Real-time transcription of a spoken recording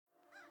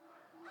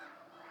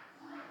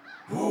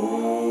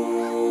Hello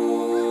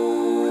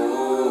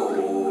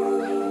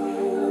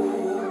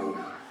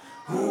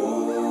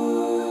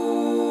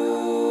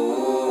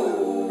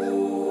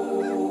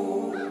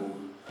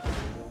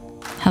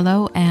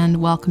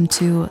and welcome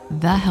to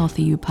the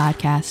Healthy You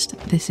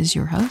podcast. This is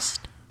your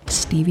host,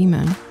 Stevie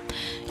Moon.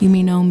 You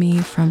may know me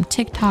from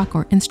TikTok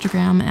or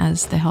Instagram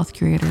as the Health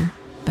Curator,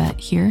 but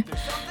here,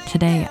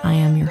 today I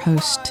am your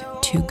host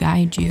to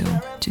guide you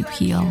to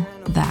heal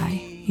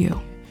thy you.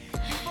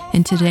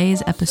 In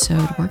today's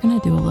episode, we're going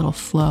to do a little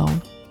flow.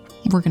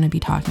 We're going to be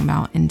talking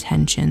about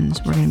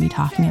intentions. We're going to be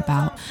talking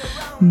about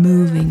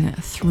moving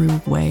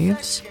through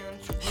waves,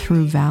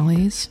 through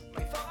valleys,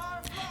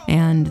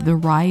 and the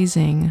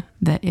rising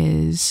that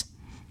is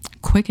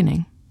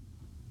quickening.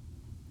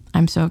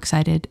 I'm so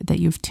excited that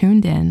you've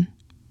tuned in,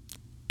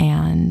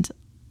 and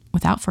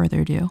without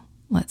further ado,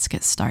 let's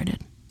get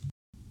started.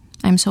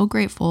 I'm so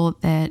grateful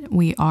that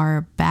we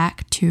are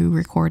back to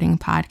recording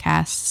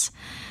podcasts.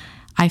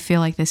 I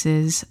feel like this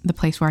is the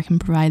place where I can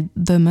provide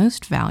the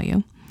most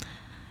value,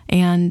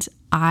 and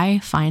I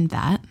find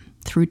that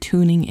through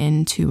tuning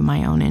into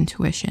my own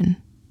intuition,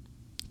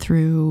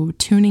 through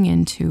tuning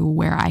into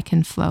where I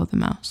can flow the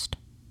most.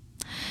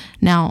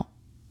 Now,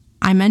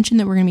 I mentioned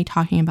that we're going to be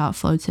talking about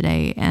flow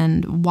today,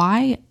 and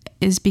why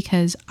is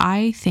because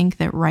I think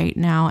that right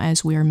now,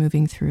 as we are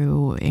moving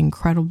through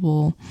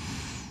incredible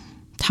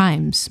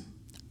times,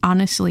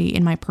 honestly,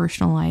 in my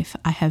personal life,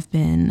 I have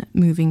been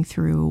moving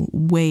through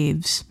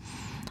waves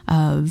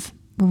of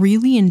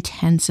really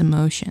intense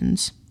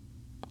emotions.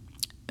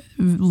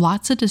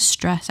 Lots of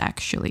distress,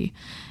 actually,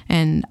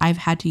 and I've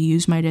had to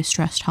use my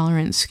distress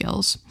tolerance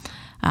skills,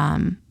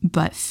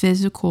 but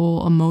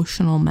physical,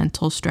 emotional,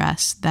 mental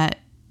stress that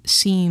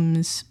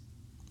seems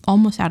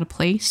almost out of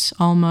place,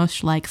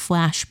 almost like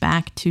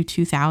flashback to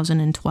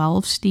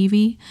 2012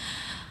 Stevie,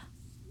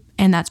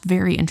 and that's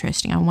very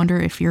interesting. I wonder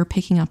if you're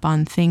picking up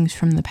on things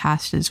from the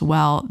past as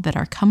well that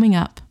are coming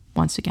up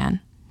once again.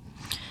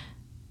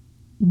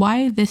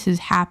 Why this is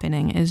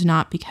happening is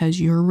not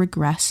because you're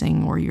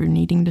regressing or you're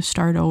needing to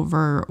start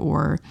over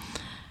or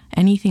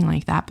anything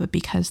like that, but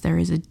because there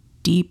is a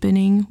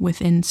deepening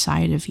within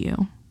inside of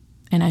you.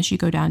 And as you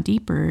go down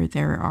deeper,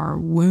 there are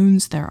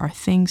wounds, there are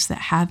things that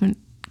haven't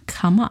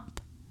come up,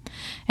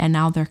 and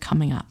now they're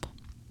coming up.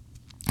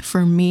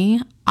 For me,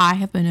 I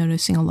have been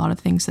noticing a lot of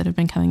things that have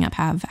been coming up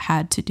have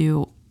had to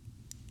do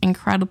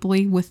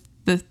incredibly with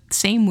the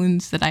same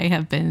wounds that I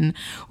have been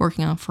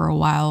working on for a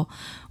while,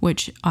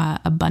 which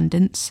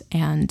abundance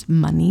and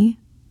money,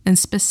 and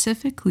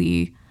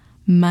specifically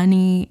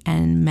money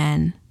and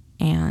men,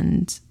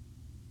 and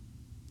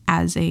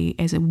as a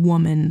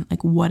woman,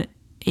 like what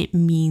it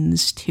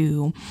means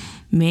to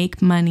make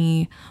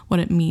money, what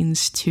it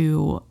means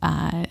to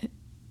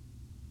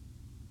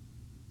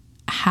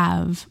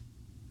have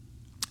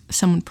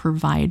someone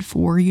provide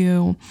for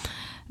you.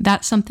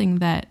 That's something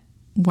that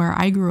where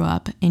I grew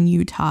up in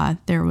Utah,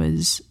 there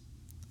was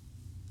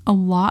a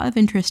lot of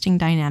interesting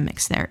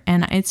dynamics there.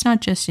 And it's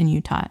not just in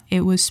Utah.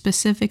 It was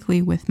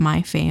specifically with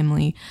my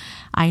family.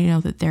 I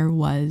know that there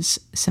was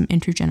some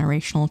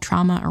intergenerational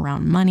trauma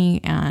around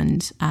money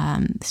and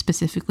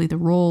specifically the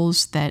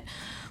roles that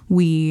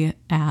we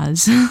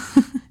as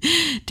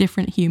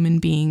different human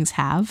beings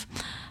have.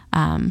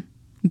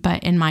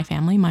 But in my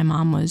family, my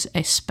mom was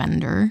a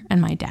spender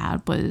and my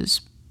dad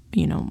was,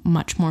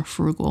 much more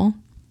frugal.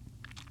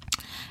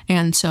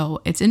 And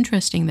so it's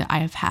interesting that I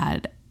have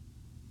had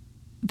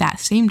that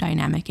same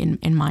dynamic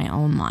in my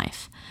own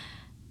life.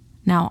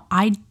 Now,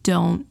 I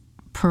don't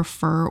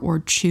prefer or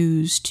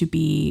choose to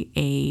be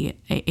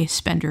a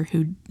spender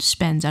who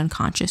spends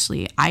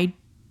unconsciously. I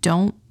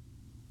don't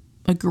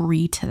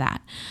agree to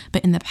that.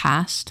 But in the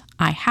past,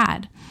 I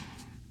had.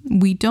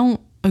 We don't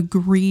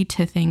agree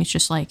to things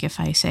just like if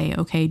I say,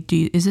 okay,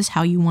 is this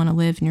how you want to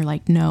live? And you're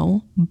like,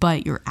 no,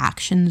 but your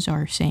actions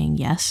are saying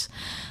yes.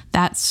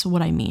 That's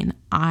what I mean.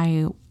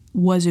 I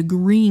was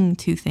agreeing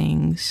to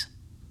things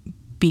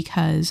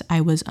because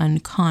I was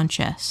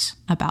unconscious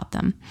about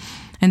them.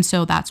 And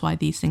so that's why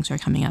these things are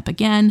coming up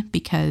again,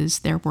 because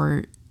there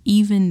were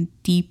even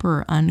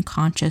deeper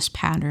unconscious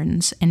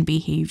patterns and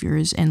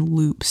behaviors and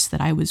loops that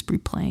I was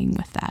replaying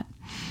with that.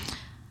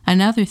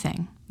 Another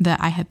thing that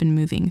I have been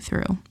moving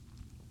through,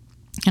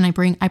 and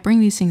I bring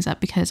these things up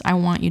because I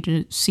want you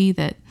to see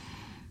that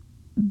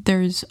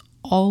there's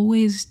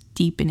always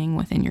deepening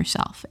within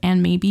yourself.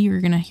 And maybe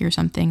you're going to hear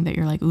something that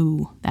you're like,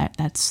 ooh,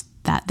 that's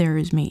there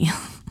is me.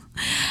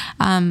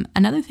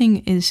 Another thing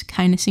is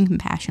kindness and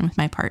compassion with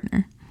my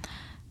partner,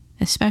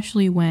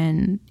 especially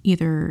when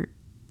either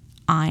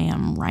I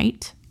am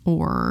right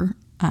or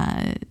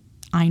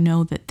I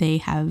know that they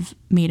have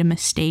made a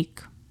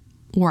mistake,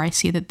 or I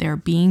see that they're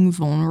being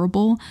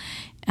vulnerable,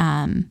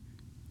 and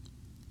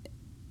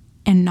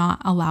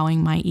not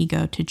allowing my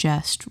ego to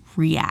just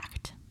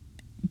react,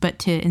 but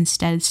to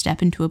instead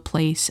step into a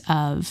place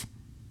of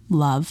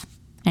love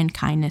and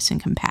kindness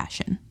and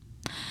compassion,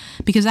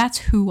 because that's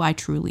who I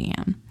truly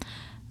am.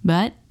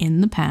 But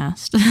in the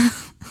past,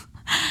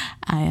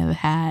 I have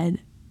had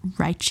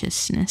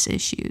righteousness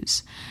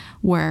issues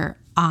where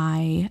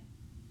I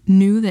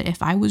knew that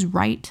if I was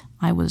right,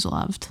 I was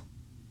loved.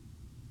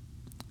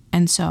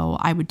 And so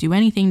I would do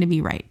anything to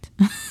be right.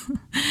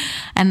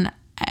 And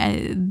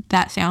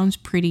that sounds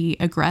pretty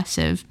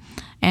aggressive.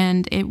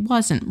 And it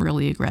wasn't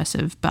really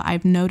aggressive, but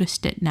I've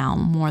noticed it now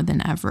more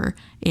than ever.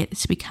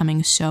 It's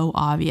becoming so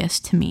obvious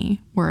to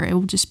me, where it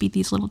will just be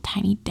these little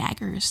tiny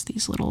daggers,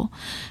 these little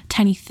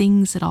tiny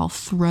things that I'll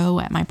throw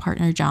at my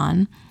partner,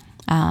 John.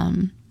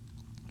 I'll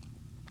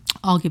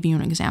give you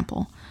an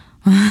example,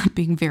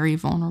 being very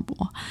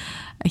vulnerable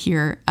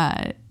here,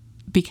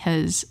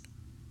 because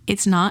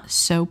it's not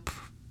so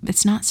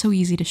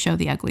easy to show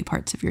the ugly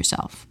parts of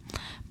yourself.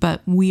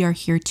 But we are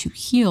here to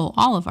heal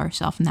all of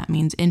ourselves, and that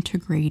means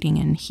integrating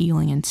and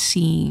healing and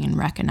seeing and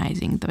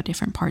recognizing the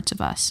different parts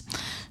of us.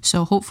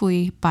 So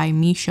hopefully by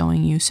me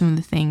showing you some of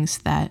the things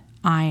that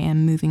I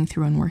am moving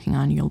through and working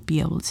on, you'll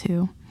be able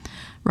to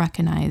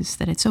recognize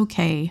that it's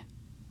okay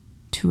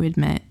to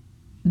admit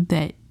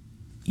that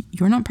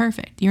you're not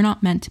perfect. You're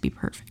not meant to be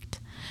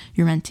perfect.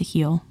 You're meant to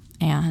heal,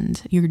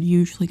 and you're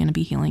usually going to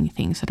be healing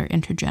things that are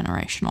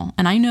intergenerational.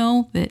 And I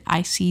know that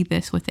I see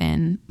this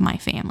within my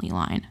family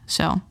line.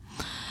 So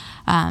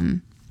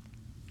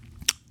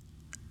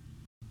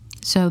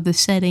the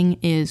setting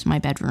is my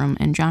bedroom,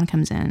 and John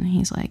comes in.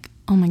 He's like,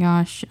 oh my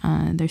gosh,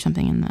 there's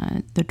something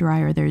in the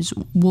dryer. There's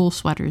wool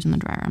sweaters in the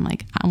dryer. I'm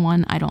like,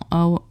 I don't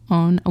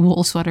own a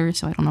wool sweater,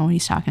 so I don't know what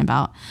he's talking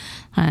about.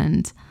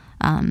 And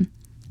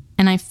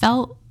I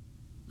felt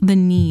the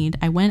need.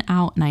 I went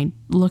out and I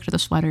looked at the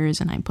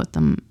sweaters and I put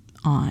them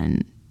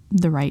on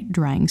the right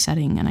drying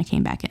setting, and I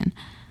came back in.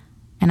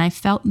 And I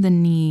felt the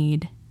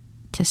need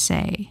to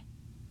say,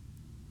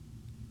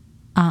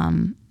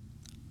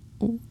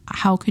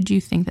 how could you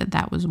think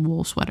that was a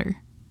wool sweater?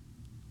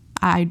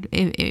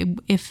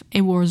 If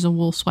it was a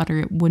wool sweater,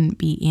 it wouldn't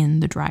be in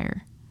the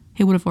dryer.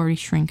 It would have already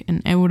shrunk,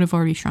 and it would have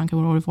already shrunk. It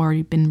would have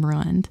already been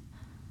ruined.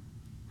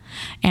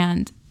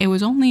 And it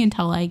was only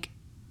until like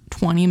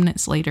 20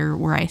 minutes later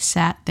where I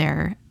sat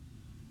there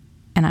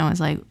and I was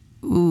like,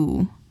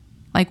 ooh,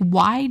 like,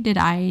 why did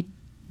I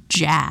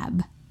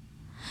jab?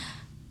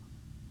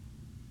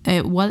 He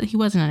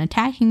wasn't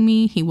attacking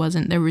me.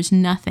 There was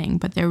nothing,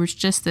 but there was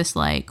just this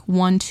like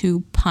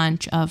 1-2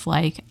 punch of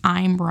like,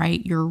 I'm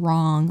right, you're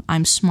wrong.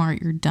 I'm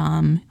smart, you're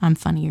dumb. I'm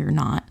funny, you're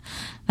not.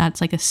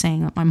 That's like a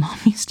saying that my mom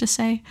used to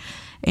say.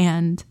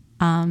 And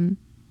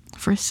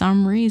for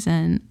some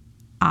reason,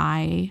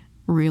 I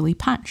really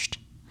punched.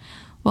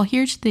 Well,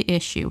 here's the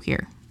issue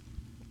here.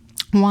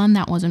 One,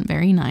 that wasn't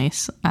very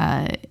nice.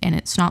 And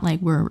it's not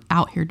like we're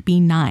out here to be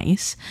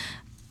nice.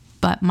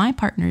 But my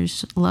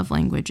partner's love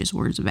language is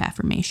words of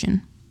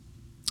affirmation.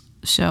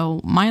 So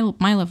my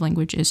love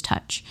language is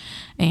touch,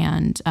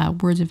 and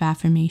words of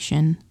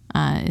affirmation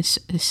is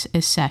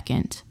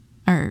second,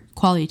 or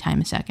quality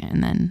time is second,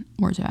 and then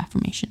words of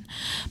affirmation.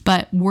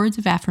 But words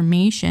of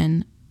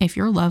affirmation, if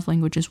your love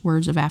language is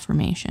words of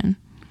affirmation,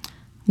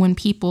 when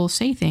people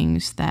say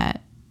things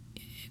that,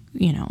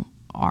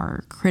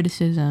 are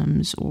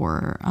criticisms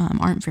or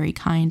aren't very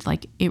kind,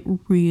 like, it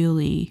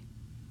really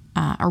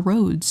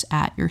erodes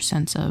at your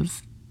sense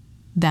of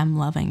them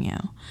loving you.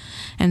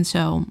 And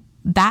so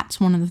that's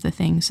one of the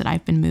things that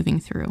I've been moving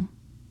through.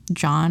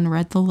 John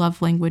read the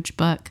love language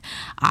book.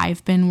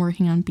 I've been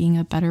working on being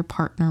a better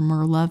partner,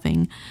 more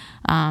loving,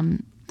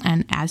 and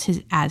as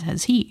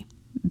has he,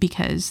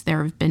 because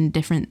there have been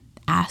different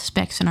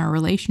aspects in our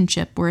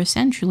relationship where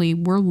essentially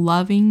we're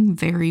loving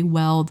very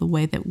well the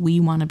way that we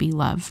want to be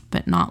loved,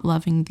 but not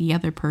loving the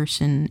other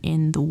person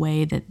in the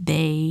way that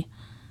they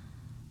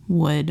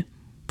would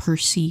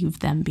perceive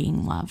them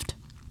being loved.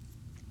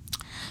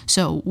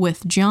 So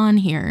with John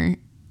here,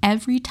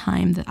 every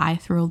time that I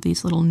throw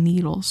these little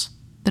needles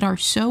that are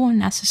so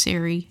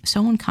unnecessary,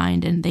 so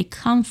unkind, and they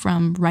come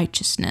from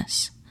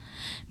righteousness,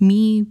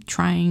 me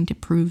trying to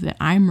prove that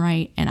I'm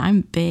right and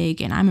I'm big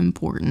and I'm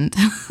important,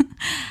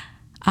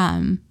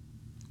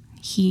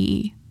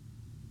 he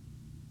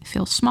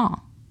feels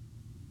small.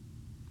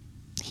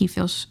 He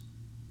feels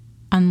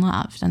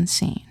unloved,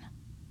 unseen.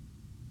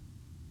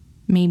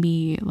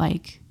 Maybe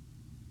like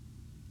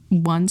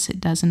once it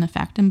doesn't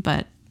affect him,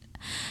 but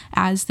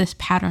as this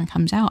pattern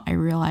comes out, I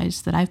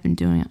realize that I've been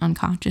doing it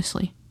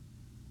unconsciously.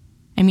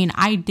 I mean,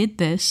 I did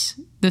this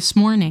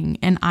morning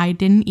and I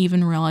didn't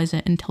even realize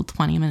it until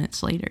 20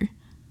 minutes later.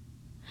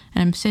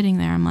 And I'm sitting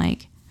there, I'm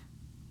like,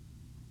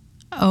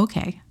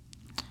 okay.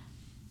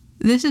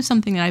 This is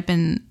something that I've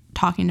been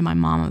talking to my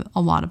mom a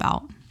lot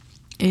about,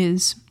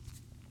 is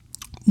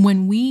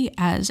when we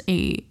as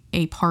a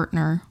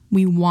partner,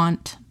 we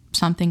want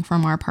something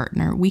from our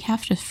partner, we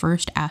have to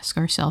first ask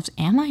ourselves,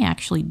 am I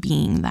actually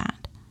being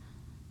that?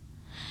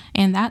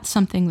 And that's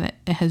something that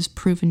has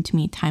proven to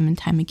me time and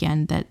time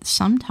again, that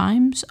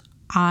sometimes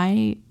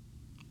I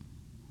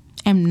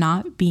am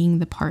not being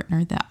the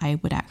partner that I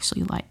would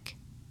actually like.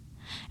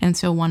 And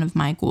so one of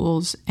my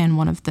goals and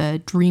one of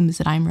the dreams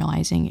that I'm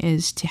realizing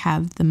is to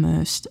have the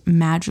most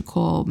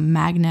magical,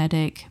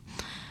 magnetic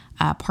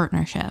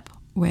partnership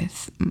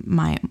with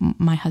my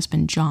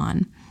husband,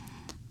 John.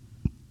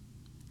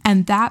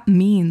 And that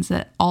means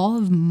that all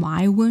of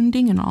my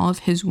wounding and all of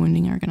his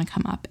wounding are going to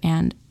come up.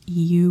 And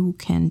you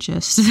can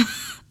just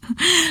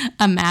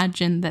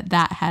imagine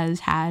that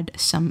has had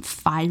some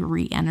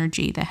fiery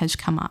energy that has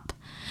come up.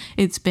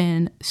 It's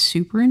been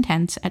super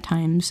intense at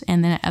times,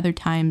 and then at other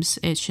times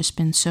it's just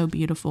been so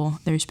beautiful.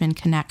 There's been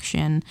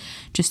connection,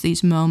 just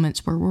these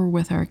moments where we're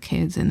with our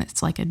kids and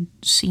it's like a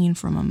scene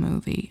from a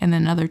movie. And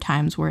then other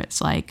times where it's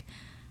like,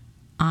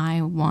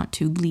 I want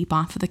to leap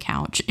off of the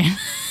couch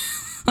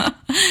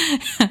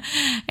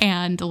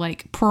and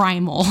like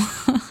primal.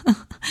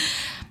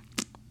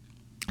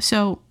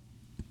 So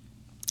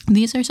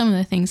these are some of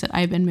the things that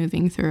I've been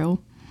moving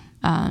through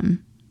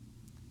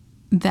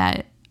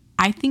that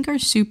I think are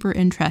super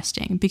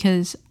interesting,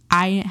 because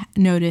I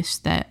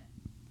noticed that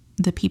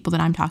the people that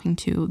I'm talking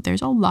to,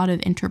 there's a lot of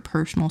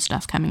interpersonal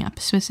stuff coming up,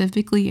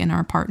 specifically in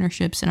our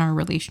partnerships and our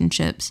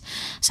relationships.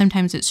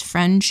 Sometimes it's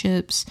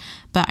friendships,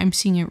 but I'm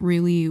seeing it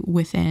really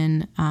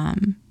within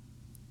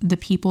the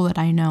people that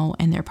I know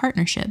and their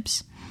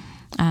partnerships.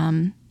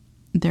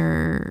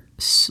 Their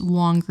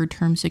longer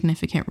term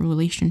significant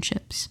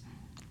relationships.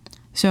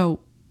 So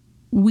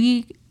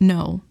we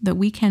know that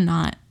we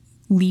cannot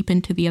leap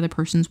into the other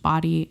person's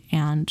body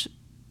and,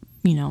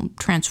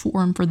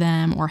 transform for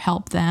them or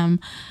help them.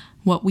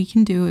 What we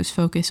can do is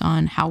focus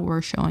on how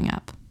we're showing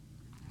up.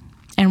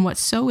 And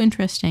what's so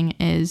interesting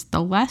is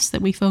the less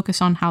that we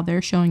focus on how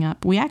they're showing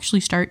up, we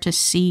actually start to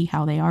see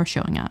how they are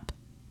showing up.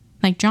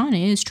 Like John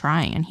is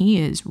trying and he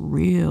is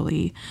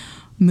really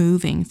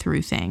moving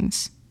through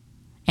things.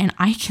 And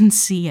I can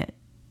see it.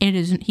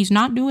 He's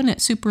not doing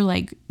it super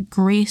like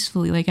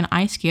gracefully like an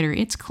ice skater.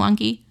 It's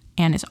clunky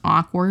and it's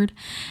awkward,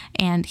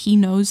 and he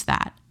knows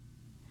that.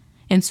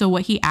 And so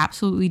what he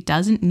absolutely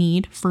doesn't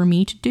need for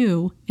me to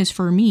do is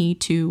for me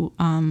to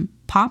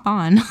pop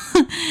on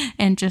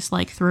and just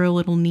like throw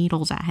little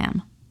needles at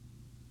him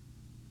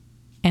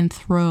and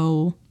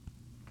throw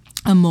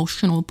my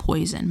emotional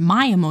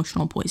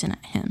poison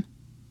at him.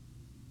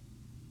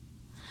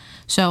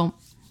 So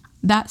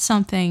that's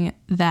something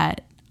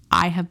that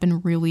I have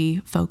been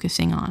really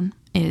focusing on,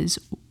 is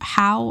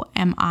how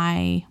am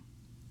I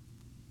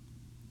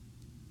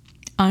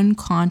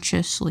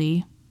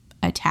unconsciously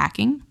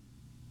attacking?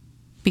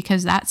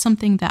 Because that's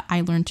something that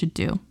I learned to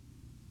do.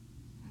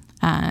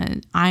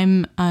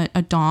 I'm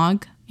a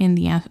dog in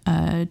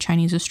the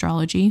Chinese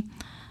astrology.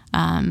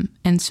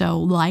 And so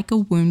like a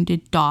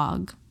wounded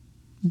dog,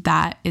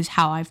 that is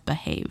how I've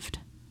behaved.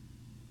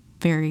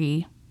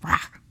 Very,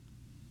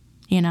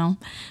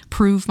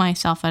 prove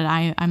myself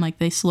that I'm like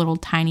this little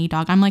tiny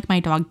dog. I'm like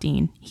my dog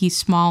Dean. He's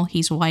small,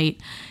 he's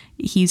white,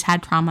 he's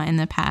had trauma in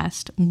the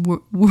past.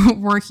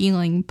 We're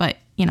healing, but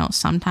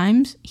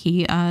sometimes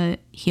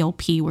he'll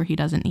pee where he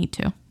doesn't need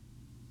to.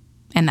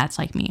 And that's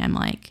like me. I'm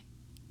like,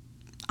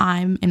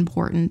 I'm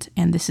important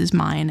and this is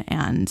mine.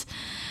 And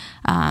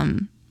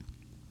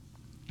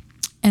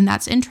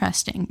that's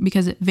interesting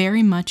because it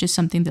very much is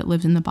something that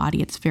lives in the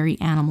body. It's very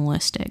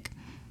animalistic.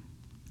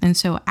 And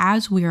so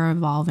as we are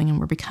evolving and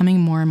we're becoming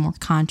more and more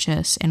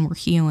conscious and we're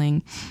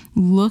healing,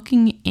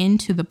 looking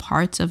into the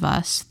parts of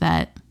us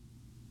that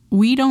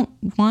we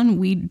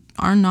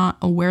are not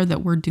aware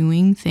that we're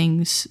doing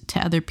things to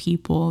other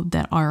people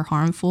that are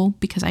harmful,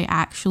 because I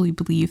actually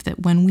believe that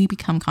when we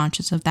become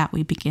conscious of that,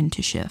 we begin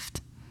to shift.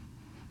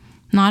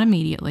 Not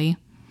immediately,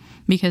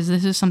 because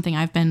this is something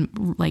I've been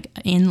like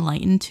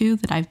enlightened to,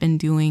 that I've been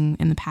doing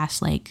in the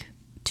past like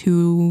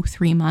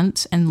 2-3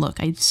 months. And look,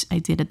 I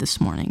did it this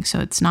morning,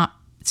 so it's not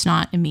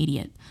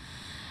immediate.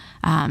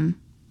 But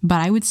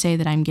I would say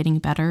that I'm getting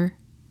better,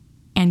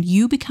 and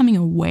you becoming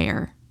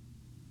aware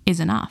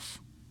is enough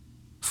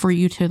for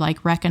you to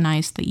like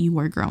recognize that you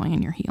are growing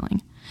and you're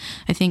healing.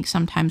 I think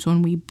sometimes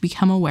when we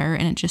become aware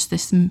and it's just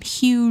this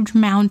huge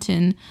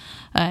mountain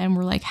and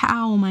we're like,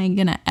 how am I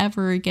going to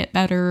ever get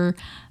better?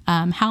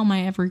 How am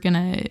I ever going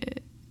to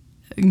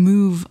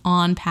move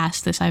on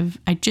past this? I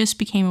just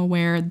became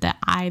aware that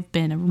I've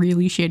been a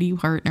really shitty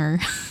partner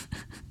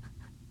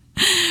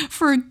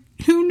for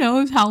who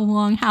knows how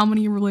long, how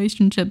many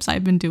relationships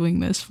I've been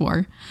doing this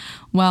for.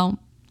 Well,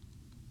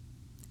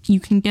 you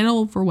can get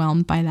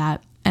overwhelmed by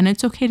that. And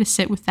it's okay to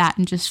sit with that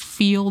and just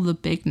feel the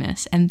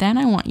bigness. And then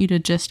I want you to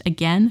just,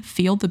 again,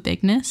 feel the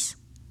bigness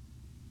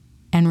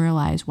and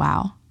realize,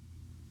 wow,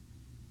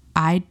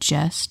 I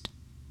just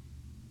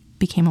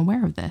became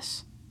aware of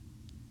this.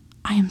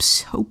 I am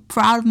so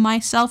proud of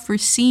myself for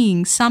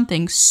seeing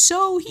something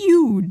so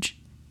huge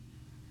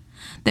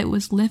that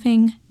was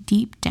living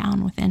deep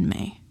down within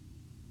me.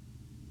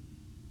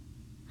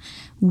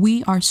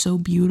 We are so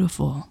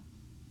beautiful,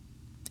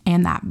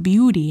 and that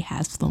beauty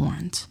has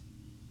thorns.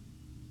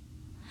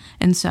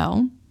 And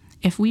so,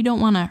 if we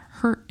don't want to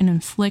hurt and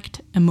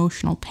inflict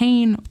emotional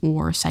pain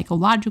or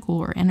psychological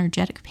or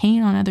energetic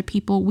pain on other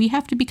people, we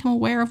have to become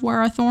aware of where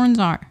our thorns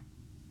are.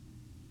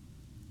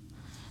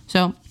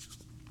 So,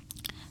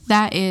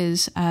 that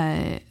is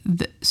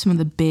some of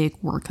the big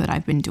work that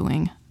I've been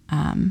doing.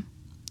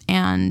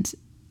 And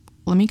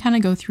let me kind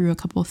of go through a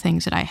couple of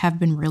things that have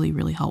been really,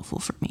 really helpful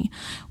for me.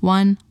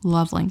 One,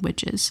 love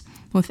languages.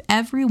 With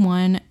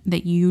everyone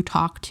that you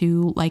talk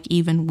to like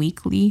even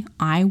weekly,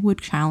 I would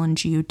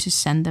challenge you to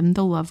send them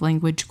the love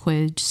language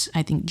quiz.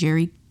 I think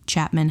Jerry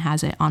Chapman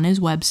has it on his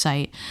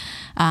website,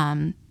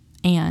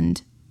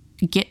 and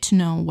get to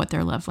know what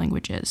their love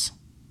language is.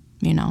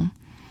 You know,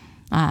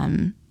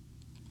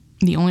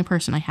 the only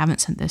person I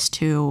haven't sent this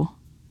to,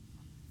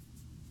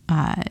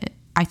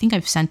 I think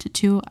I've sent it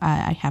to,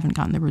 I haven't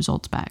gotten the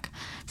results back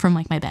from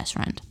like my best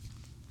friend.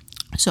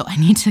 So I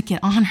need to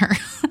get on her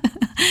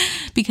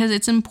because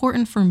it's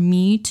important for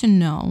me to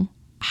know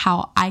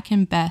how I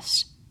can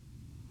best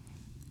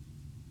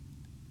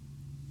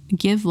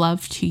give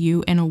love to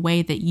you in a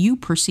way that you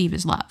perceive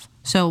as love.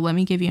 So let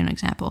me give you an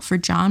example. For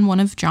John, one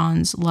of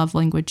John's love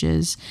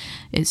languages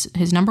is,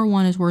 his number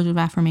 1 is words of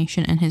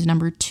affirmation, and his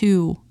number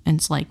 2, and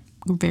it's like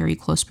a very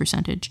close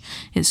percentage,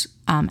 is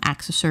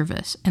acts of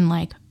service. And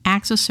like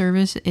acts of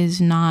service is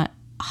not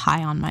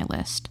high on my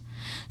list.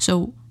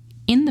 So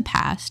in the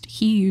past,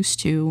 he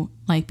used to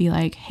like be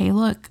like, hey,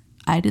 look,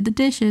 I did the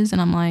dishes.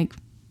 And I'm like,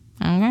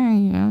 okay,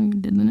 you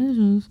did the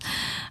dishes.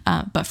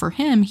 But for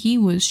him, he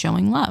was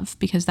showing love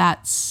because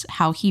that's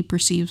how he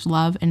perceives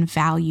love and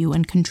value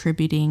and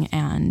contributing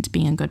and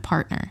being a good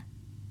partner.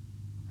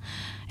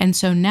 And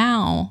so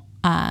now,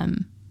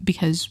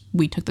 because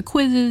we took the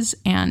quizzes,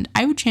 and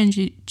I would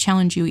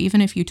challenge you,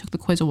 even if you took the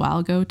quiz a while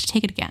ago, to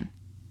take it again.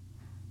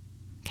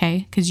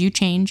 Okay? Because you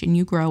change and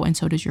you grow, and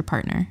so does your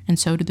partner, and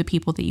so do the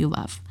people that you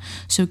love.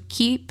 So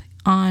keep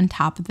on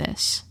top of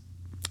this,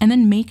 and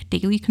then make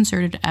daily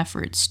concerted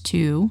efforts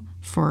to,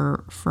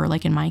 for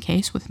like in my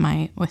case with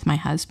my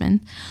husband,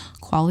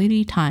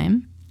 quality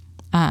time,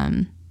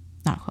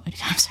 not quality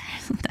time, sorry,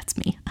 that's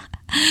me.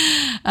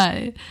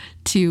 I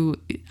do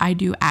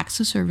acts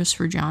of service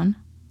for John,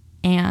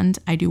 and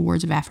I do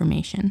words of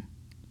affirmation.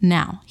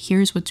 Now,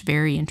 here's what's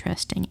very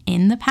interesting.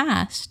 In the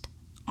past,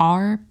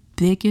 our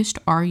biggest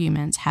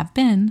arguments have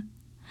been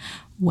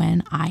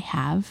when I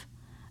have,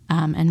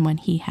 and when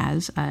he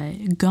has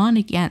gone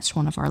against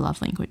one of our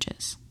love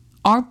languages.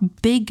 Our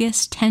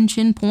biggest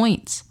tension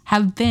points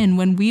have been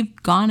when we've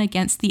gone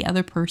against the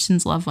other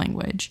person's love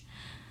language.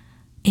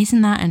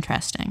 Isn't that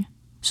interesting?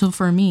 So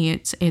for me,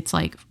 it's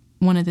like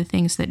one of the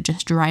things that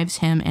just drives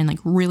him and like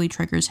really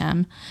triggers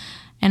him.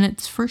 And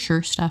it's for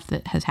sure stuff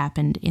that has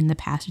happened in the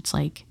past. It's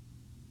like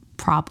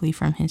probably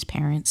from his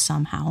parents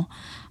somehow.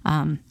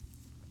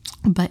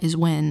 But is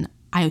when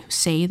I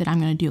say that I'm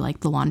going to do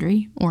like the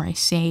laundry, or I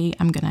say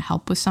I'm going to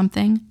help with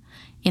something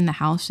in the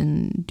house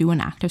and do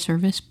an act of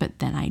service, but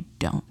then I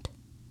don't.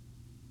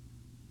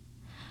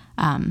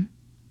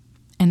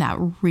 And that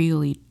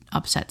really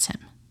upsets him.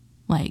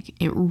 Like,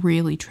 it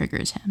really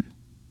triggers him.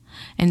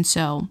 And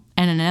so,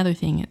 and another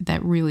thing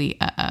that really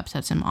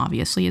upsets him,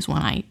 obviously, is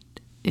when I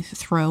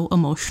throw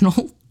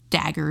emotional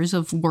daggers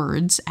of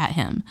words at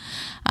him,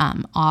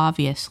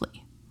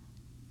 obviously.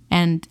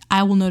 And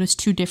I will notice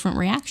 2 different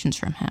reactions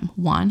from him.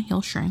 1,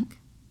 he'll shrink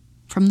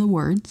from the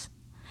words.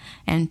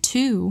 And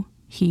 2,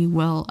 he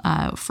will,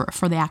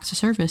 for the acts of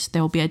service,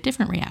 there will be a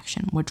different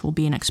reaction, which will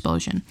be an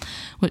explosion,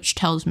 which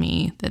tells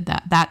me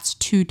that's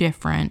 2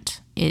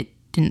 different, it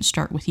didn't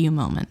start with you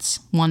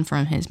moments. 1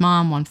 from his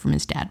mom, 1 from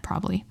his dad,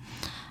 probably.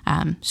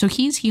 So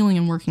he's healing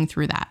and working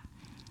through that.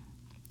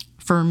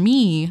 For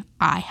me,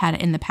 I had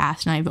it in the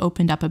past, and I've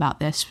opened up about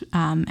this,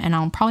 and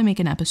I'll probably make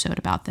an episode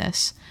about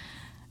this,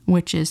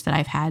 which is that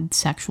I've had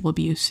sexual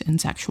abuse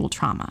and sexual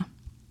trauma.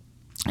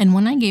 And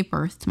when I gave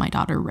birth to my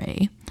daughter,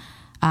 Ray,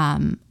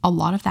 a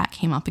lot of that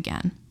came up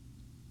again.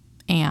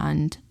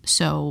 And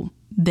so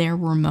there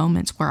were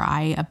moments where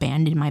I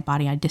abandoned my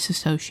body. I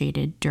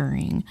disassociated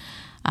during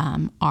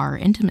our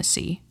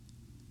intimacy.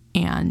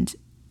 And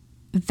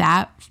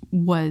that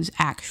was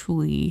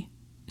actually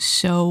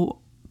so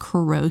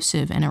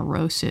corrosive and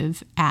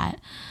erosive at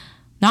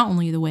not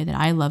only the way that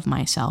I love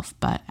myself,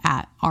 but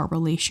at our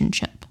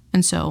relationship.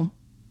 And so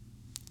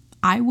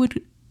I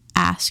would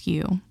ask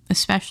you,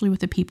 especially with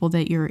the people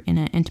that you're in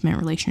an intimate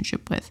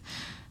relationship with,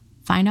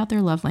 find out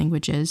their love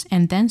languages,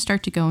 and then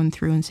start to go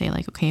through and say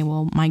like, okay,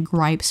 well, my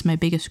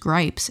biggest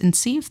gripes, and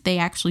see if they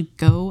actually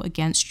go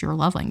against your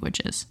love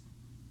languages.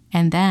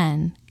 And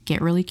then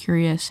get really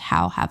curious,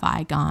 how have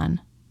I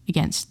gone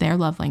against their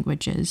love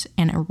languages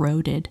and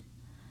eroded?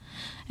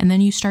 And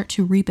then you start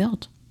to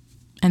rebuild.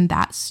 And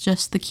that's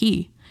just the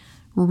key,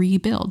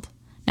 rebuild.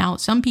 Now,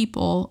 some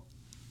people,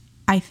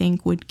 I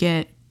think, would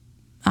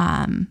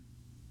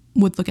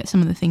look at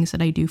some of the things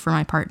that I do for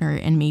my partner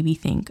and maybe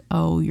think,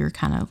 oh, you're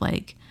kind of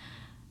like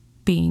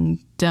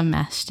being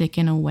domestic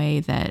in a way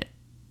that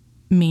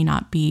may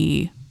not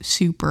be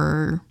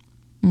super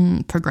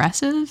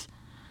progressive.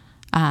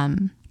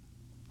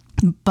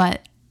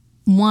 But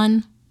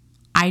one,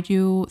 I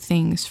do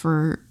things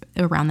for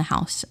around the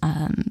house,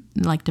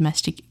 like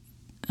domestic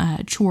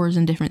chores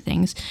and different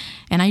things.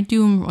 And I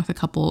do them with a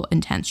couple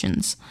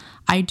intentions.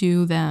 I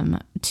do them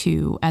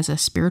as a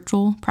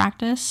spiritual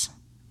practice.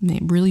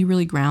 It really,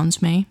 really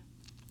grounds me.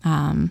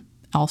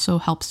 Also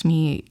helps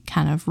me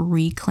kind of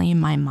reclaim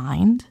my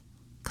mind,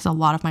 because a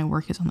lot of my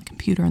work is on the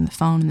computer and the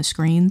phone and the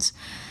screens.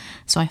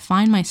 So I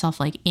find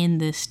myself like in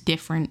this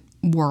different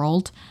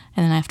world,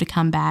 and then I have to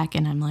come back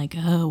and I'm like,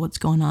 oh, what's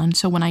going on?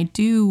 So when I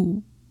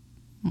do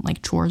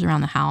like chores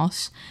around the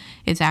house,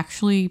 it's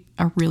actually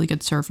a really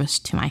good service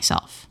to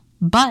myself.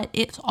 But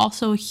it's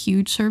also a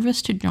huge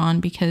service to John,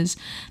 because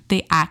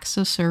the acts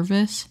of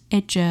service,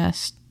 it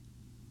just,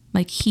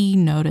 like, he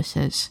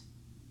notices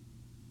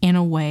in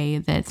a way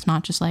that's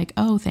not just like,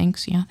 oh,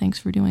 thanks. Yeah, thanks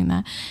for doing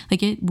that.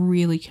 Like, it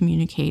really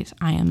communicates,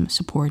 I am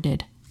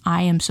supported.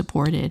 I am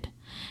supported.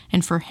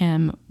 And for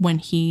him, when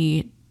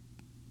he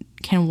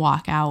can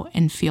walk out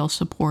and feel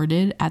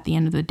supported at the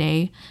end of the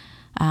day,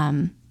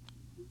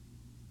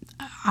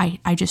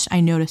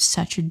 I notice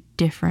such a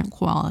different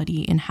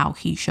quality in how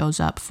he shows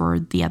up for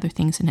the other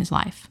things in his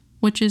life,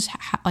 which is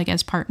like,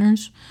 as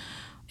partners,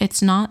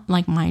 it's not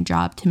like my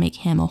job to make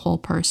him a whole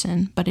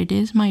person, but it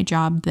is my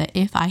job that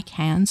if I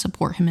can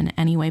support him in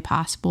any way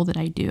possible, that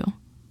I do.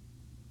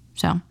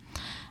 So,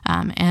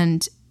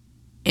 and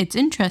it's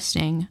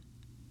interesting,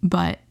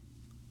 but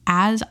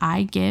as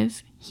I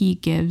give, he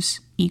gives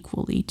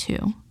equally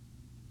too.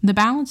 The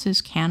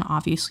balances can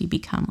obviously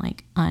become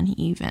like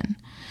uneven.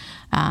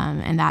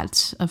 And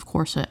that's, of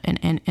course,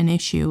 an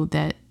issue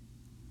that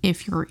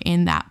if you're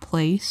in that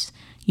place,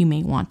 you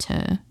may want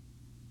to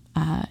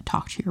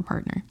talk to your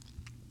partner.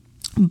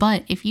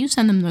 But if you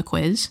send them the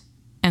quiz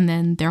and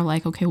then they're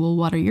like, okay, well,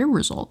 what are your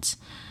results?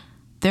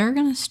 They're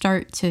going to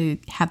start to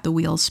have the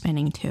wheels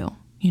spinning too.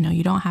 You know,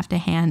 you don't have to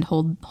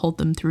hold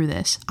them through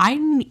this. I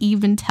didn't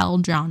even tell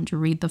John to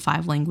read the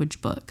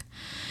 5-language book.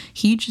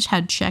 He just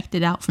had checked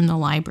it out from the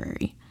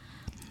library.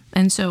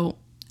 And so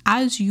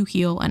as you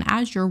heal and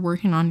as you're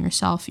working on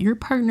yourself, your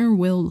partner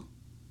will.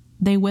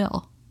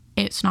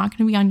 It's not going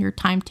to be on your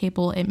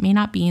timetable. It may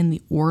not be in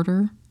the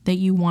order that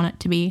you want it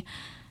to be,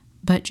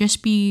 but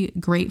just be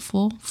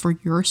grateful for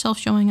yourself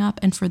showing up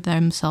and for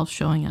themselves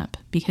showing up,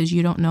 because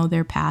you don't know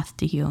their path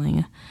to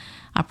healing.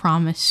 I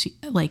promise,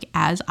 like,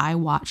 as I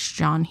watched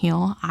John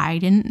heal, I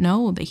didn't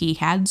know that he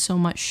had so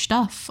much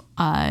stuff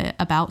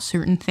about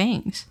certain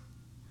things.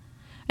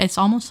 It's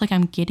almost like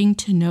I'm getting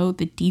to know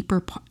the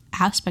deeper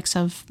aspects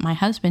of my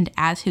husband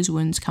as his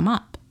wounds come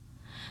up.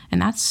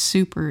 And that's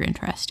super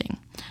interesting.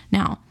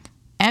 Now,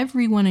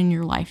 everyone in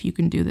your life you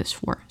can do this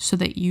for, so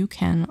that you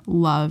can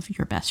love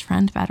your best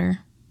friend better,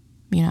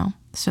 you know,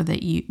 so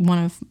that one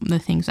of the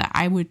things that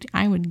I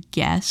would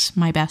guess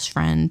my best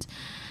friend,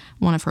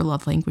 one of her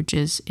love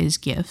languages is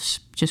gifts,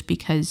 just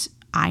because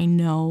I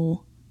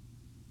know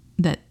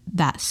that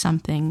that's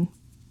something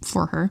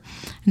for her.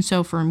 And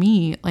so for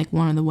me, like,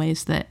 one of the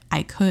ways that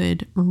I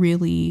could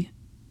really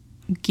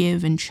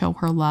give and show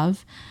her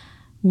love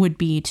would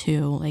be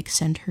to, like,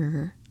 send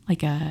her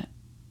like a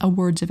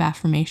words of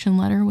affirmation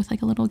letter with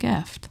like a little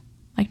gift,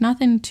 like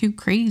nothing too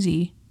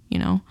crazy, you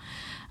know,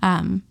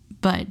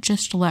 but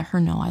just to let her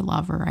know I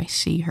love her, I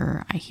see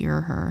her, I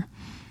hear her.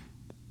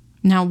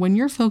 Now, when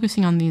you're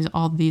focusing on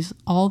all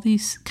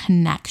these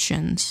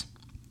connections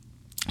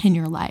in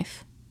your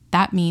life,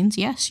 that means,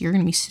 yes, you're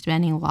going to be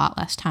spending a lot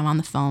less time on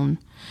the phone.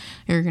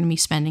 You're going to be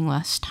spending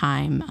less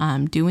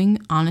time doing,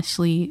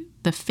 honestly,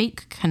 the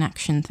fake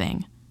connection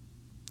thing.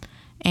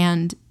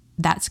 And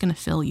that's going to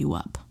fill you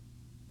up.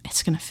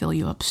 It's going to fill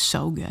you up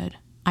so good.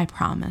 I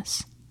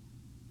promise.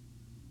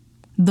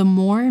 The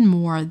more and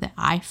more that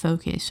I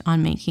focus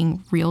on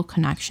making real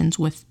connections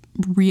with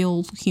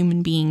real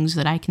human beings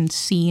that I can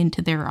see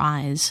into their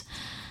eyes,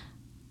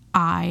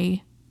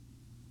 I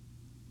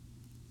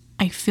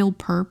feel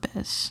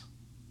purpose.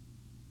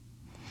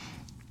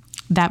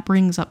 That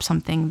brings up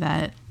something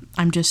that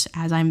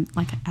as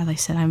I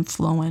said, I'm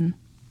flowing.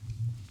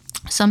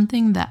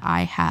 Something that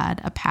I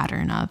had a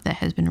pattern of that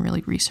has been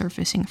really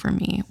resurfacing for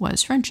me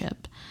was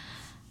friendship.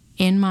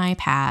 In my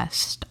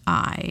past,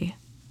 I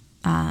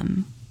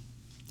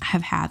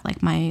have had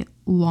like my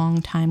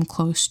longtime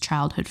close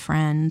childhood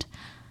friend.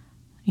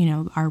 You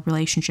know, our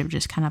relationship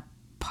just kind of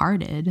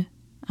parted.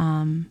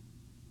 And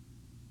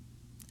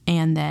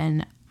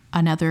then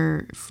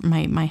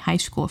my high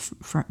school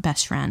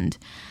best friend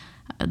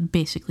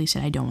basically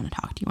said, I don't want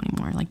to talk to you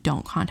anymore. Like,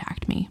 don't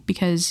contact me.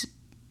 Because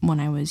when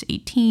I was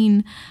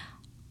 18,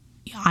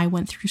 I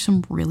went through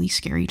some really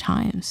scary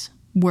times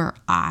where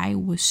I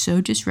was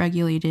so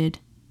dysregulated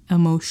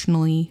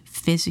emotionally,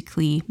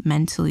 physically,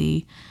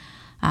 mentally,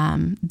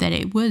 that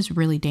it was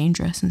really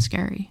dangerous and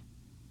scary.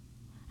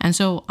 And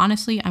so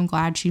honestly, I'm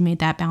glad she made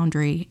that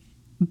boundary,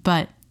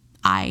 but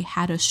I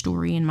had a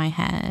story in my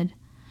head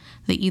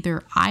that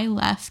either I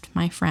left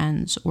my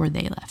friends or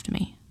they left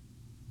me.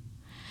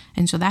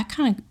 And so that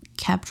kind of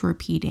kept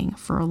repeating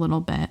for a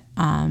little bit.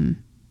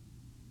 And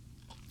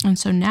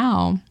so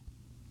now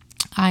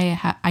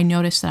I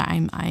noticed that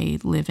I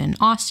live in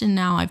Austin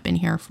now. I've been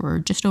here for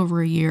just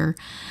over a year,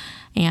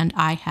 and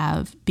I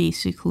have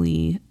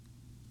basically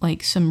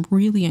like some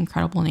really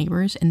incredible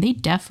neighbors, and they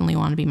definitely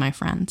want to be my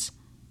friends.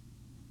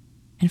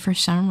 And for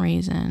some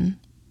reason,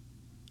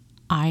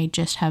 I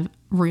just have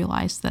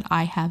realized that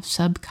I have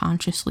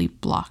subconsciously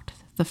blocked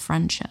the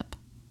friendship.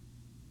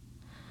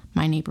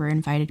 My neighbor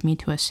invited me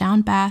to a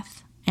sound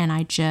bath, and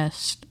I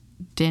just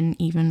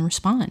didn't even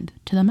respond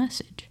to the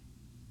message.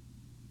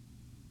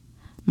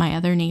 my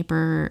other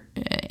neighbor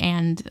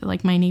and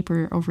like my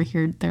neighbor over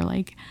here, they're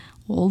like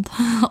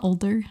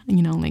older,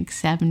 you know, like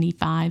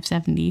 75,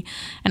 70.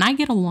 And I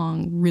get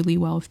along really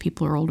well with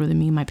people who are older than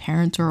me. My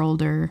parents are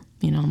older,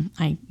 you know,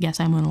 I guess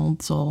I'm an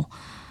old soul.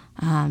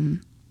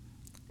 And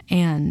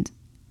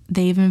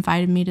they've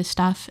invited me to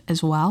stuff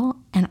as well.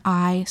 And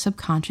I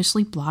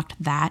subconsciously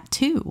blocked that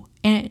too.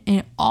 And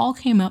it all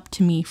came up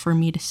to me for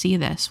me to see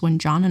this when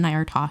John and I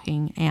are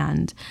talking,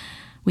 and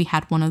we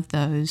had one of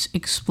those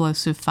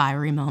explosive,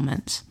 fiery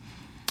moments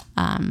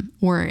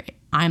where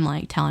I'm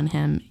like telling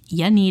him,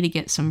 you need to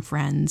get some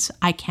friends.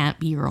 I can't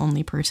be your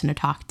only person to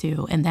talk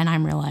to. And then I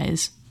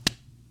realize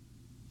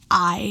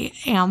I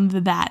am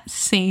that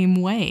same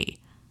way.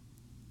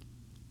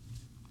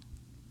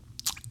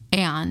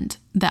 And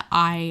that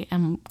I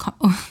am,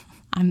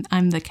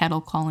 I'm the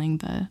kettle calling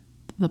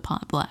the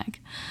pot black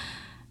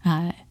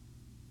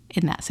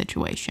in that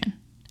situation,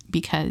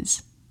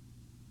 because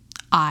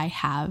I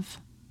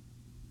have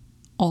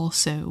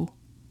also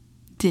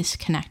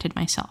disconnected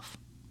myself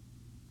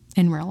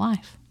in real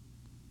life.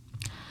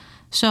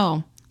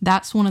 So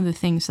that's one of the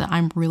things that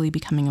I'm really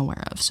becoming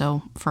aware of.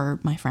 So for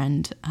my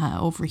friend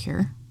over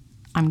here,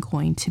 I'm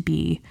going to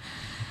be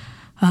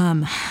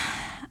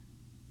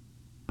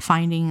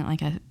finding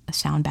like a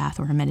sound bath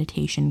or a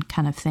meditation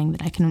kind of thing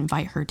that I can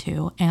invite her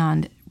to,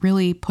 and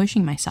really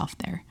pushing myself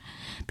there,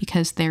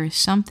 because there is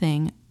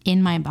something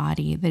in my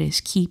body that is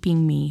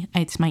keeping me,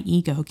 it's my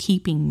ego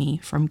keeping me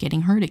from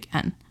getting hurt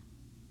again.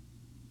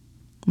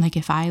 Like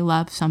if I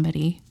love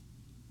somebody,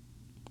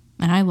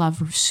 and I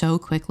love so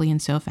quickly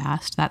and so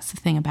fast, that's the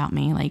thing about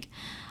me. Like,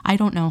 I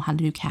don't know how to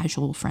do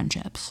casual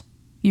friendships.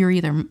 You're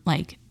either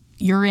like,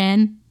 you're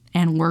in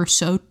and we're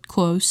so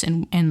close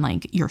and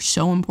like you're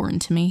so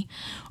important to me,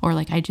 or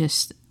like I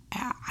just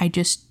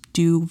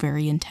do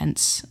very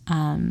intense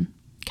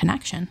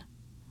connection.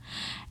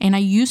 And I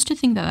used to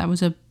think that that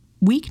was a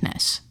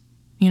weakness,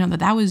 you know,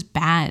 that was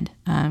bad,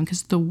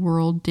 because the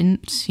world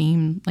didn't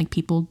seem like,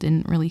 people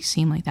didn't really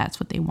seem like that's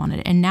what they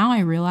wanted. And now I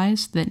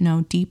realize that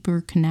no,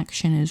 deeper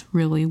connection is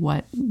really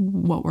what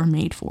we're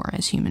made for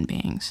as human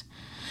beings.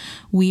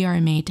 We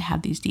are made to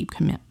have these deep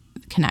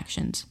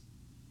connections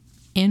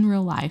in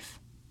real life.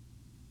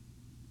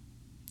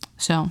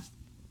 So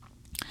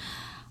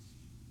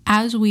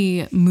as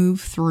we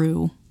move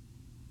through,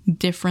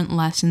 different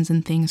lessons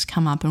and things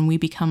come up, and we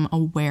become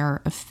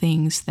aware of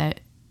things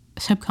that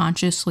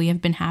subconsciously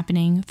have been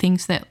happening,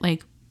 things that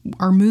like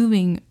are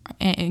moving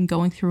and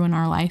going through in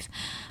our life,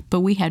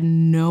 but we had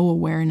no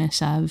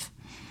awareness of.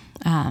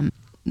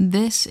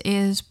 This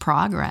is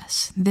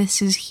progress.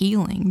 This is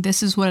healing.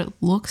 This is what it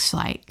looks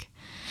like.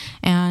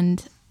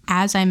 And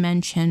as I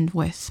mentioned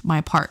with my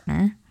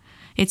partner,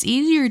 it's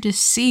easier to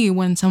see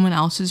when someone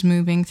else is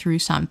moving through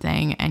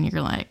something and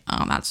you're like,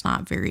 oh, that's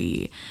not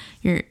very,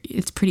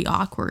 it's pretty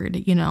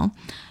awkward, you know?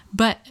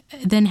 But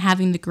then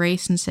having the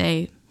grace and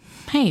say,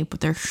 hey, but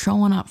they're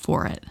showing up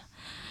for it.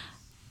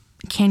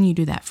 Can you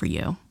do that for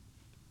you?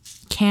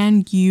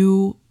 Can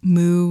you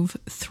move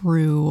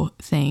through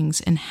things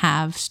and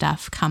have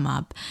stuff come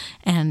up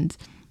and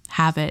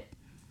have it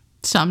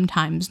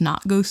sometimes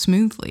not go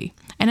smoothly?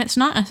 And it's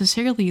not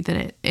necessarily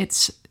that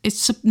it's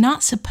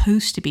not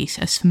supposed to be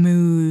a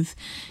smooth,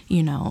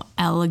 you know,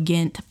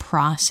 elegant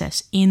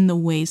process in the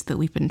ways that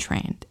we've been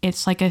trained.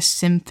 It's like a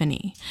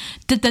symphony.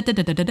 And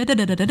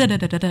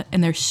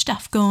there's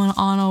stuff going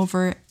on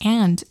over.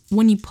 And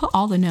when you put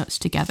all the notes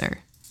together,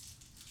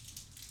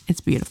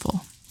 it's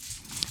beautiful.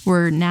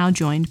 We're now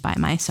joined by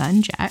my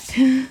son, Jack,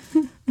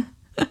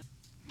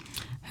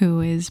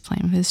 who is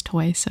playing with his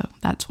toy. So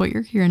that's what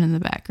you're hearing in the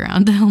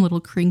background. A little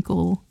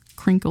crinkle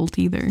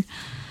teether.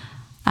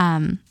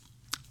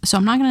 So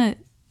I'm not going to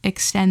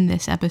extend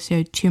this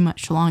episode too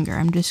much longer.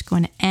 I'm just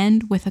going to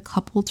end with a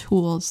couple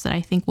tools that I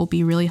think will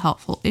be really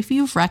helpful if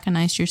you've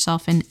recognized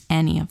yourself in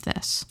any of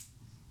this.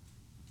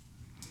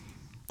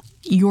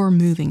 You're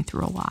moving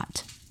through a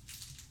lot,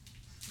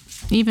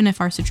 even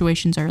if our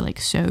situations are like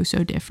so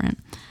different.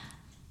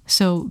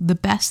 So the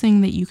best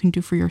thing that you can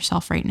do for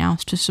yourself right now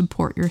is to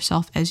support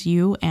yourself as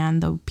you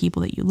and the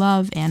people that you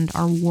love, and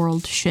our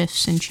world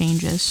shifts and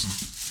changes.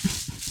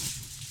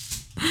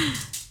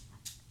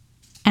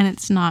 And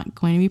it's not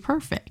going to be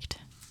perfect.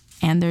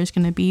 And there's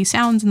going to be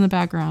sounds in the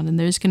background,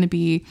 and it's going to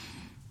be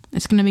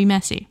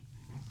messy.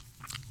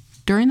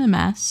 During the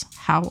mess,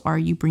 how are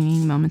you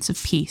bringing moments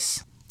of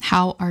peace?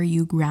 How are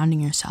you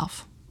grounding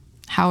yourself?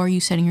 How are you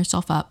setting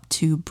yourself up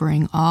to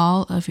bring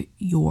all of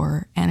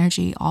your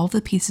energy, all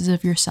the pieces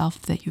of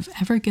yourself that you've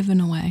ever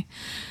given away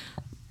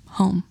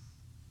home?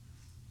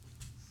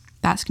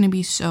 That's going to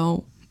be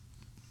so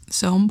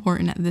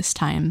important at this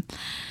time,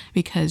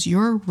 because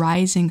you're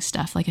rising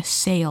stuff like a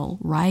sail,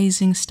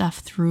 rising stuff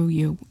through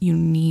you. You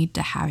need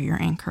to have your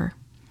anchor,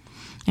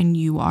 and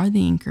you are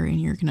the anchor,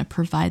 and you're going to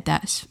provide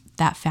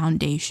that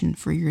foundation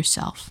for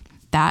yourself.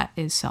 That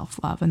is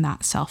self-love, and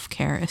that's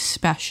self-care,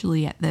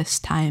 especially at this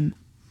time.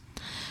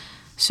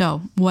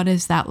 So what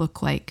does that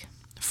look like?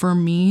 For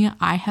me,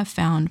 I have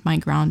found my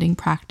grounding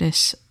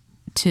practice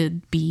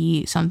to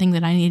be something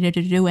that I needed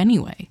to do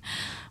anyway,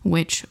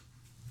 which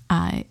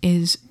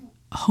is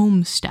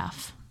home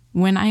stuff.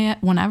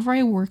 Whenever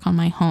I work on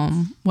my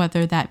home,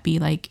 whether that be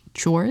like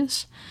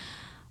chores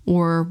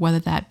or whether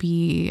that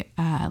be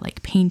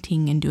like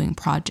painting and doing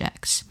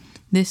projects,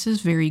 this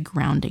is very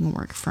grounding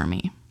work for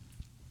me.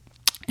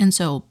 And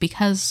so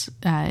because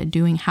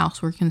doing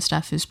housework and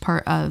stuff is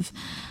part of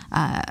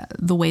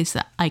the ways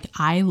that like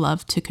I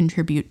love to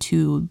contribute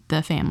to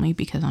the family,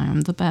 because I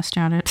am the best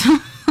at it,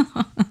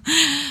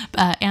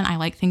 and I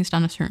like things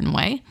done a certain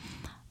way,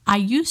 I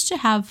used to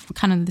have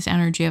kind of this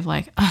energy of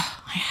like,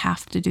 oh, I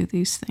have to do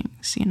these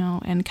things, you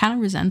know, and kind of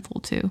resentful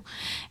too.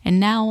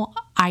 And now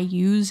I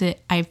use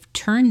it, I've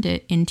turned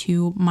it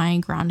into my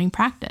grounding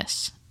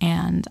practice.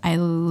 And I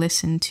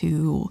listen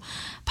to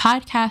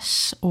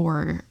podcasts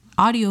or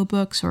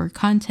audiobooks or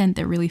content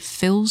that really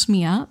fills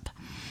me up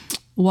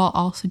while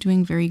also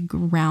doing very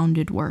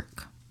grounded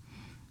work.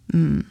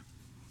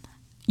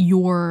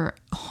 Your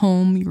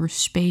home, your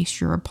space,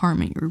 your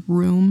apartment, your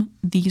room,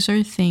 these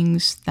are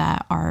things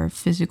that are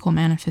physical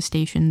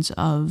manifestations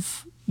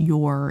of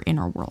your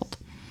inner world.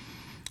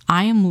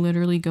 I am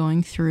literally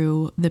going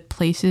through the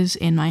places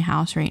in my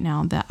house right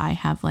now that I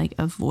have like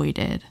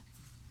avoided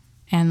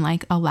and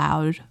like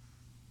allowed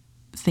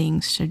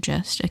things to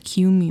just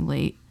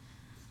accumulate.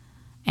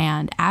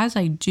 And as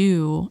I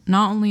do,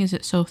 not only is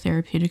it so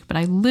therapeutic, but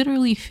I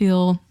literally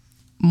feel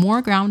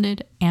more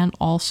grounded and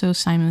also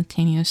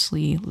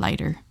simultaneously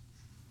lighter.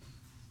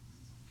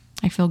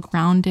 I feel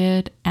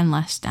grounded and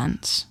less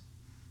dense.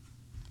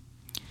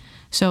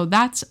 So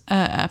that's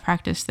a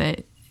practice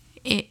that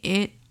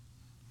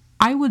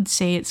I would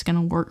say it's going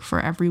to work for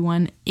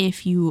everyone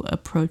if you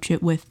approach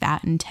it with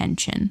that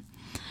intention.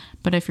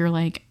 But if you're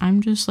like,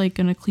 I'm just like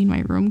going to clean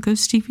my room because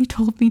Stevie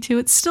told me to,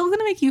 it's still going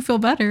to make you feel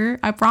better.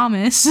 I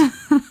promise.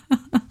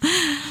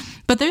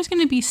 But there's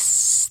going to be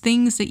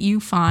things that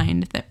you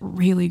find that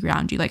really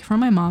ground you. Like for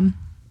my mom,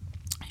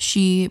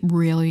 she's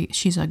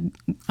a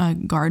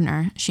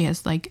gardener. She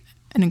has like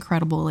an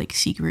incredible like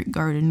secret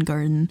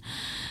garden.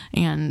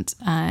 And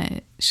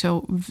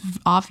so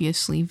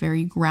obviously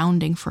very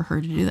grounding for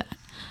her to do that.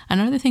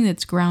 Another thing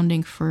that's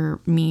grounding for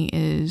me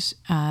is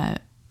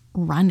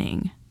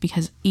running,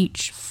 because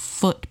each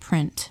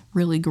footprint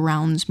really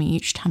grounds me.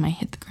 Each time I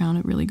hit the ground,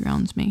 it really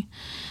grounds me.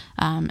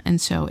 And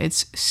so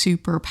it's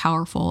super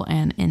powerful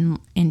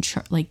and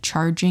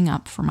charging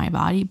up for my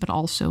body, but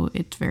also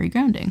it's very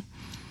grounding.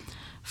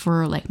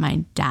 For like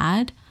my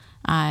dad,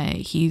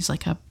 he's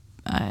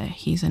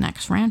an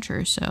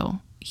ex-rancher, so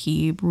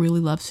he really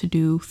loves to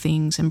do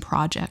things and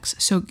projects.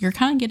 So you're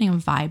kind of getting a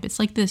vibe. It's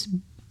like this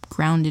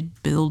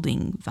grounded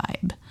building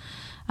vibe.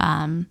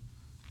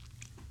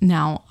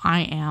 Now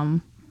I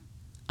am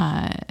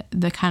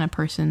the kind of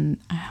person,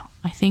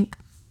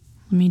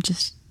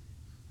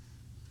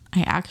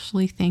 I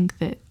actually think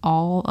that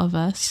all of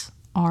us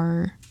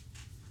are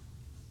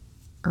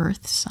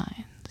earth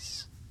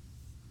signs.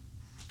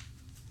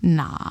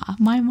 Nah,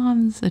 my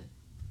mom's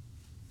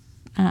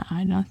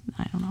I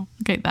don't know.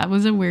 Okay, that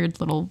was a weird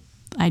little,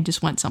 I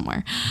just went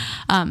somewhere.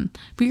 But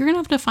you're gonna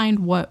have to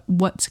find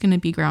what's gonna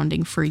be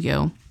grounding for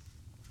you,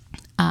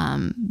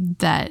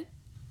 that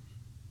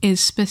is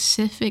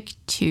specific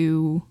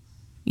to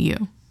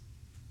you.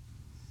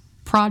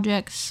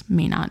 Projects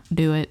may not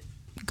do it.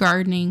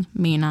 Gardening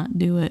may not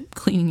do it.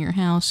 Cleaning your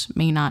house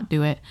may not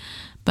do it.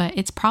 But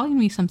it's probably going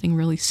to be something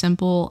really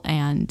simple,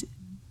 and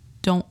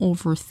don't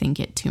overthink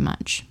it too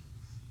much.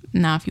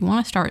 Now, if you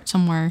want to start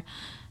somewhere,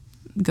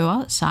 go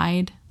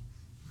outside,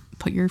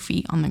 put your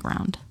feet on the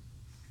ground.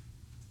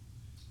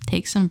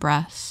 Take some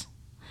breaths.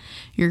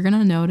 You're going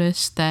to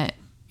notice that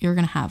you're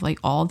going to have like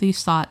all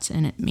these thoughts,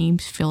 and it may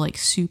feel like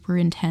super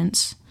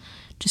intense.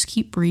 Just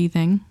keep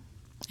breathing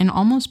and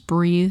almost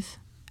breathe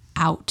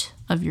out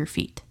of your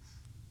feet.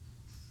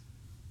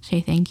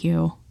 Say thank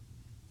you.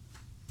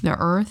 The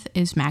earth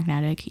is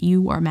magnetic.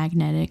 You are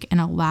magnetic,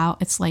 and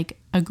it's like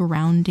a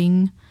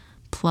grounding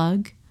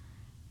plug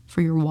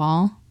for your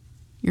wall.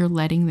 You're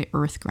letting the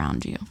earth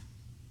ground you.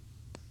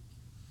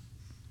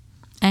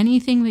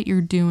 Anything that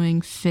you're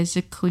doing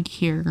physically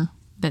here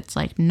that's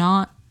like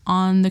not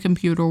on the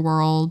computer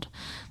world,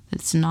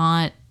 that's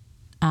not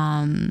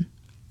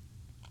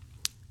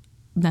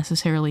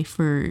necessarily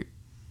for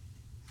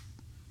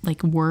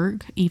like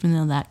work, even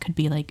though that could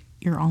be like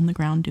you're on the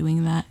ground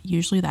doing that.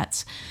 Usually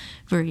that's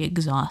very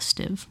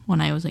exhaustive.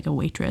 When I was like a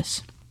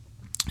waitress,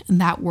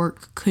 that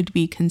work could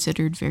be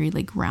considered very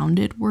like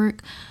grounded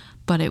work,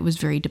 but it was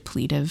very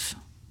depletive.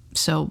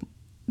 So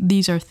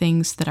these are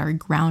things that are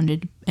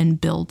grounded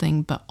and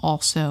building, but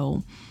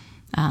also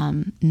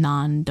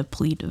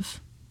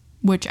non-depletive,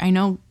 which I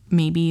know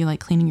maybe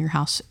like cleaning your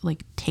house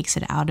like takes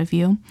it out of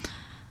you.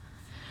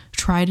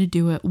 Try to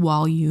do it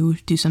while you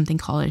do something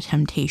called a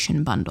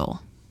temptation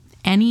bundle.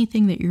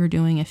 Anything that you're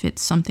doing, if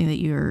it's something that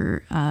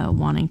you're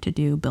wanting to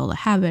do, build a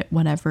habit,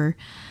 whatever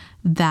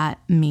that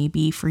may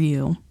be for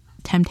you,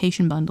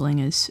 temptation bundling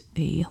is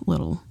a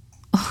little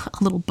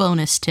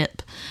bonus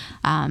tip.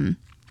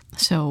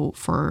 So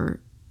for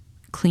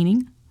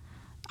cleaning,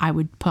 I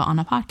would put on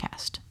a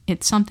podcast.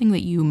 It's something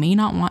that you may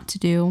not want to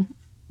do,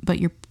 but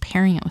you're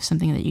pairing it with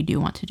something that you do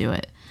want to do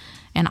it.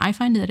 And I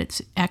find that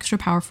it's extra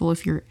powerful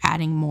if you're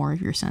adding more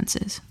of your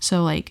senses.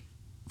 So like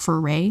for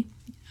Ray,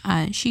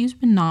 she's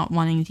been not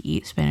wanting to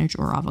eat spinach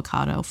or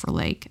avocado for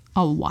like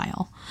a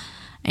while.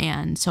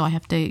 And so I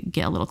have to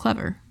get a little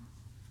clever.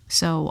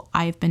 So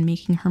I've been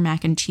making her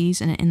mac and cheese,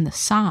 and in the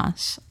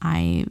sauce,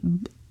 I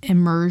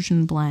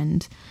immersion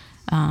blend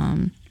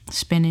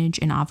spinach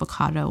and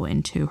avocado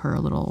into her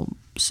little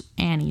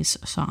Annie's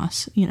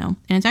sauce, and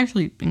it's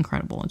actually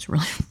incredible. It's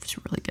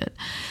really good.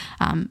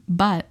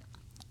 But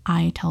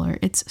I tell her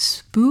it's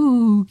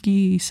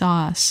spooky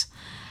sauce.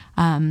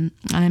 And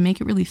I make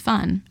it really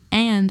fun.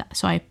 And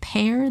so I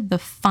pair the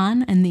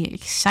fun and the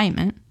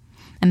excitement,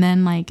 and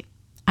then like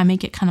I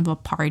make it kind of a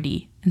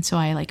party. And so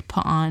I like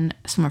put on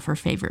some of her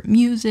favorite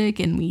music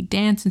and we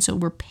dance. And so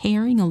we're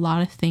pairing a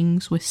lot of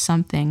things with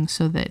something,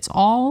 so that it's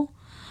all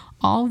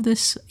of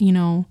this,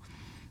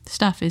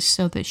 stuff is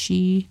so that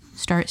she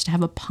starts to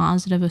have a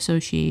positive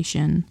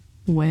association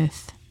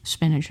with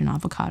spinach and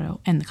avocado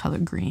and the color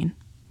green.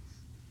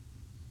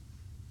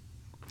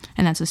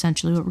 And that's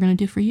essentially what we're going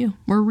to do for you.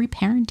 We're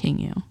reparenting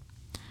you.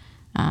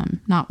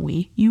 Not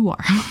we, you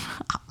are.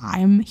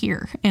 I'm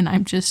here, and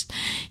I'm just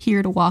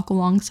here to walk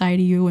alongside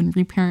of you and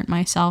reparent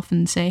myself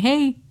and say,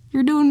 hey,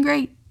 you're doing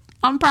great.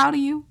 I'm proud of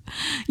you.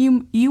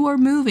 You are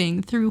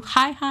moving through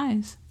high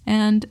highs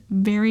and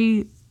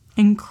very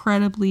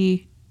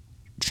incredibly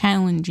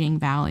challenging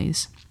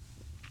valleys.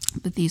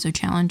 But these are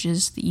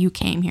challenges that you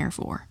came here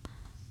for.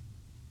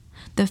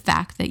 The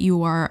fact that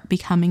you are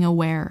becoming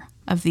aware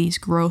of these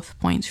growth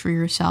points for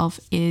yourself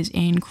is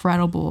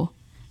incredible.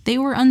 They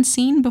were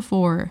unseen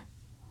before,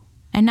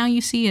 and now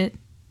you see it.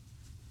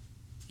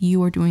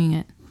 You are doing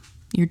it.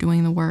 You're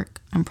doing the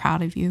work. I'm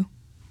proud of you.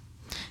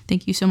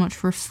 Thank you so much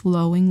for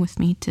flowing with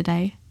me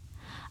today.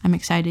 I'm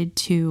excited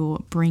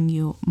to bring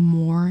you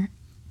more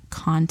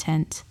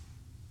content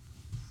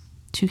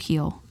to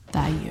heal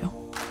value.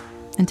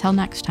 Until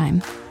next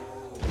time,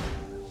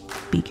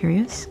 be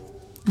curious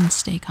and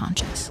stay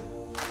conscious.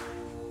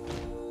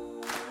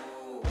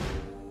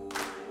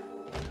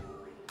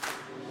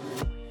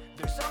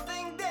 There's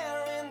something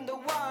there in the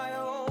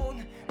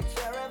wild. It's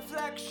a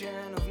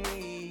reflection of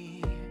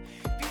me.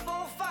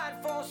 People fight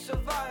for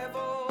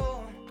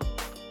survival.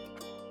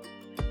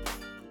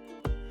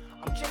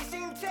 I'm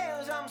chasing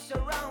tails, I'm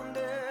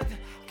surrounded.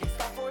 Can't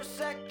stop for a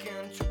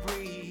second to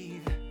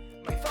breathe.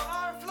 My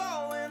thoughts are